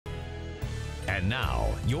And now,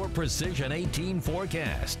 your Precision 18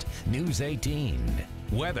 forecast. News 18.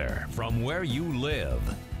 Weather from where you live.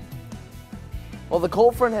 Well, the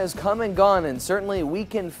cold front has come and gone, and certainly we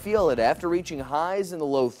can feel it after reaching highs in the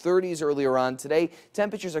low 30s earlier on today.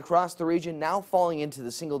 Temperatures across the region now falling into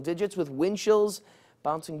the single digits with wind chills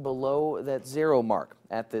bouncing below that 0 mark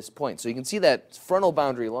at this point. So you can see that frontal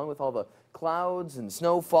boundary along with all the clouds and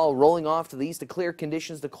snowfall rolling off to the east, the clear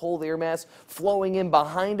conditions, the cold air mass flowing in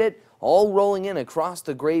behind it, all rolling in across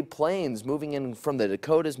the Great Plains, moving in from the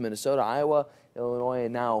Dakotas, Minnesota, Iowa, Illinois,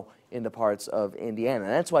 and now into parts of Indiana.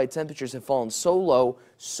 And that's why temperatures have fallen so low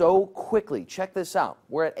so quickly. Check this out.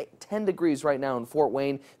 We're at 10 degrees right now in Fort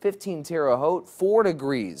Wayne, 15 Terre Haute, 4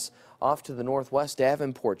 degrees off to the northwest,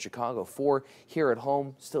 Davenport, Chicago, 4 here at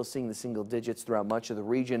home, still seeing the single digits throughout much of the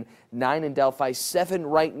region, 9 in Delphi, 7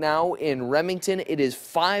 right now in Remington. It is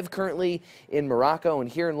 5 currently in Morocco, and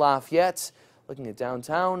here in Lafayette, looking at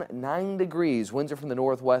downtown, 9 degrees. Winds are from the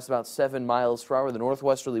northwest, about 7 miles per hour. The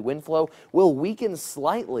northwesterly wind flow will weaken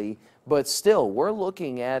slightly, but still, we're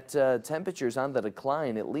looking at temperatures on the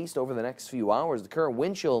decline, at least over the next few hours. The current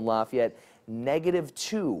wind chill in Lafayette,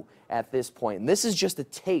 -2 at this point. And this is just a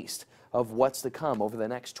taste of what's to come over the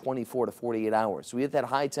next 24 to 48 hours. So we had that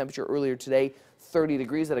high temperature earlier today, 30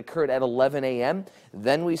 degrees, that occurred at 11 a.m.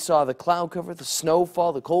 Then we saw the cloud cover, the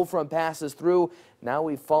snowfall, the cold front passes through. Now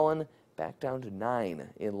we've fallen back down to 9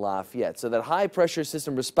 in Lafayette. So that high pressure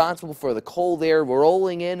system responsible for the cold air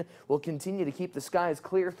rolling in will continue to keep the skies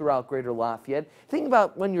clear throughout greater Lafayette. Think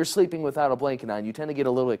about when you're sleeping without a blanket on, you tend to get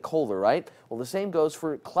a little bit colder, right? Well, the same goes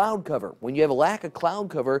for cloud cover. When you have a lack of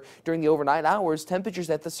cloud cover during the overnight hours,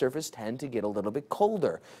 temperatures at the surface tend to get a little bit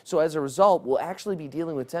colder. So as a result, we'll actually be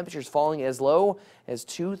dealing with temperatures falling as low as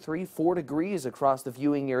 2, 3, 4 degrees across the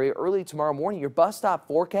viewing area early tomorrow morning. Your bus stop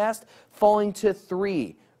forecast falling to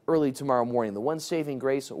 3 early tomorrow morning. The one saving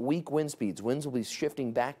grace, weak wind speeds. Winds will be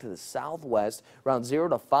shifting back to the southwest around 0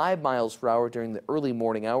 to 5 miles per hour during the early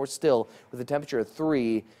morning hours. Still, with a temperature of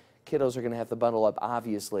 3, kiddos are going to have to bundle up,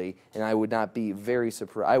 obviously, and I would be very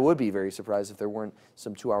surprised if there weren't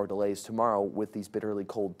some 2-hour delays tomorrow with these bitterly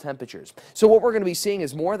cold temperatures. So what we're going to be seeing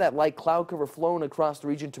is more of that light cloud cover flowing across the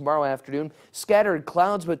region tomorrow afternoon. Scattered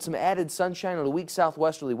clouds, but some added sunshine and a weak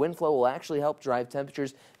southwesterly wind flow will actually help drive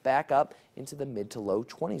temperatures back up into the mid to low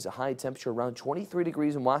 20s. A high temperature around 23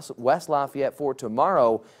 degrees in West Lafayette for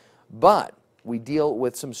tomorrow, but we deal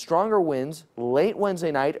with some stronger winds late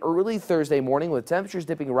Wednesday night, early Thursday morning, with temperatures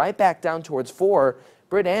dipping right back down towards 4.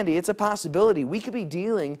 Britt, Andy, it's a possibility we could be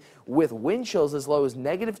dealing with wind chills as low as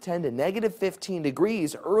 -10 to -15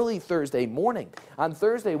 degrees early Thursday morning. On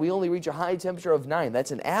Thursday, we only reach a high temperature of 9.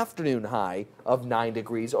 That's an afternoon high of 9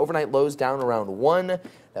 degrees. Overnight lows down around 1.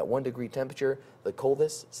 That 1-degree temperature, the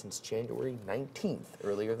coldest since January 19th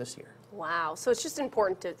earlier this year. Wow. So it's just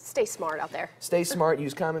important to stay smart out there. Stay smart,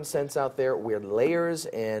 use common sense out there, wear layers,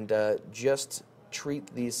 and just treat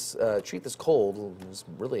this cold,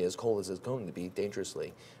 really as cold as it's going to be,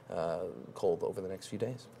 dangerously cold over the next few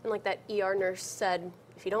days. And like that ER nurse said,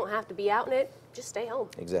 if you don't have to be out in it, just stay home.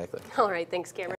 Exactly. All right. Thanks, Cameron.